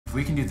If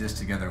we can do this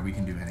together, we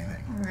can do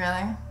anything.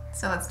 Really?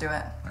 So let's do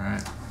it. All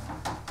right.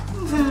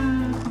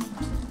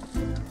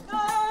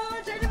 Oh,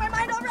 I'm changing my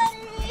mind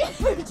already!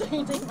 I'm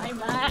changing my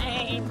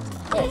mind.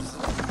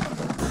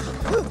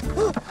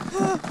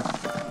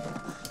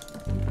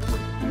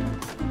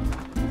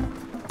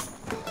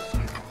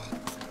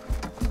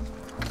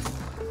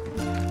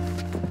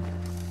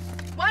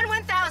 One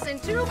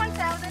 1,000, two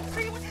 1,000,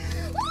 three 1,000.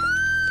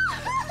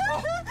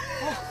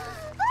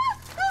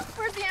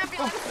 Where's the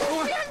ambulance?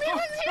 Where's the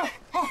ambulance here?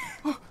 One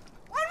 1,000,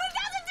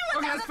 two 1,000.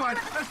 Okay, that's fine.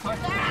 That's fine.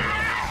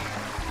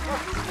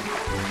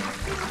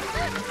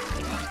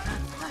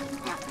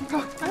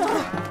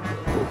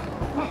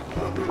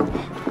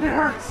 It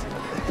hurts.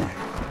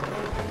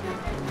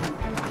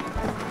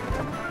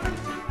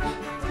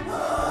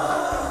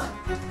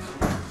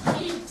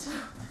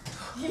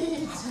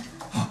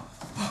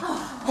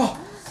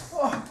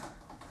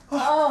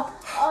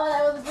 Oh,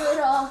 that was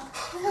brutal.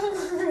 That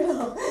was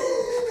brutal.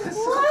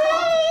 Why?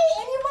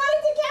 And you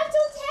wanted to count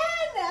till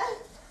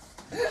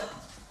 10.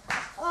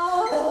 Oh.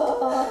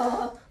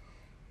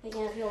 I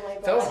can't feel my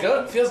body. Feels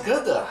good. Feels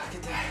good though.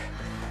 Get there.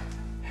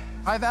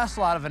 I've asked a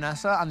lot of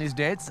Vanessa on these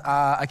dates.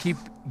 I keep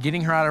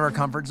getting her out of her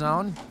comfort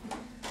zone.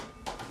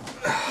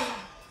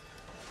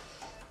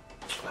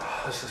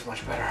 This is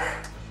much better.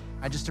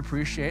 I just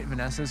appreciate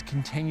Vanessa's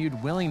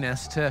continued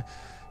willingness to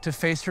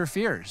face her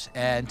fears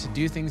and to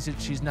do things that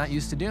she's not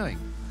used to doing.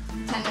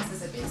 10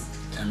 Mississippis.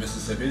 10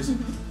 Mississippis?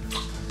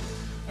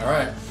 All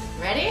right.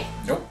 Ready?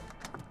 Nope.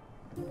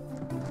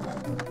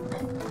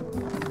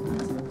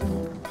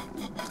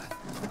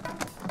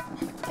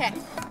 Okay.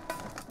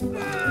 4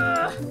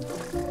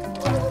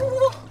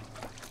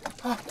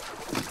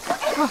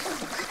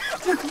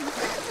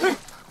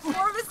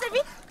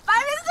 Mississippi,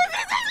 5 Mississippi,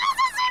 6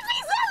 Mississippi,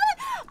 7!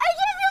 I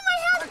can't feel my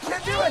hand! I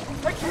can't do it!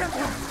 I can't.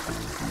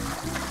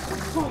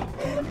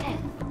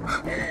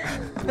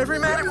 Every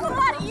man. This is a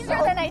lot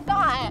easier than I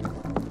thought.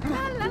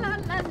 La, la, la,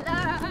 la, la.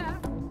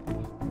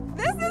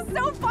 This is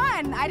so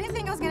fun. I didn't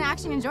think I was gonna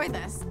actually enjoy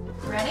this.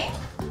 Ready?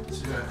 Let's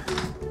do it.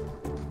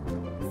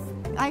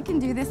 I can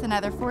do this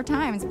another 4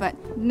 times, but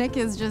Nick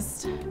is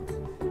just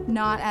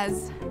not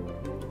as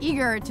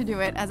eager to do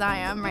it as I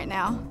am right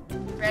now.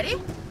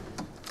 Ready?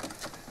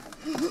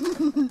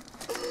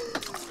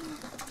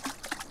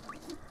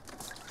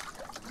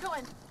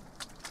 Going.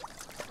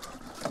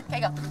 Okay,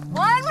 go.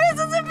 1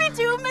 Mississippi,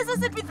 2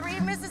 Mississippi, 3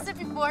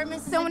 Mississippi, 4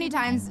 Mississippi. So many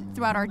times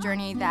throughout our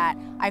journey that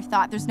I've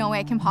thought there's no way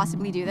I can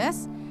possibly do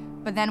this.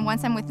 But then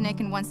once I'm with Nick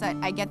and once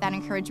I get that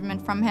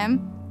encouragement from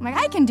him, I'm like,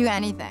 I can do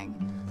anything.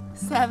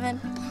 7,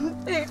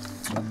 8,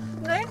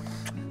 9.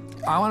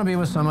 I want to be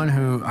with someone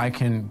who I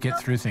can get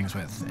through things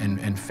with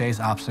and face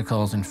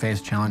obstacles and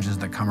face challenges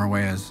that come our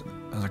way as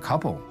a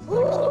couple.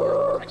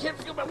 I can't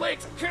feel my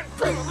legs. I can't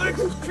feel my legs.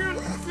 I can't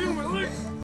feel my legs.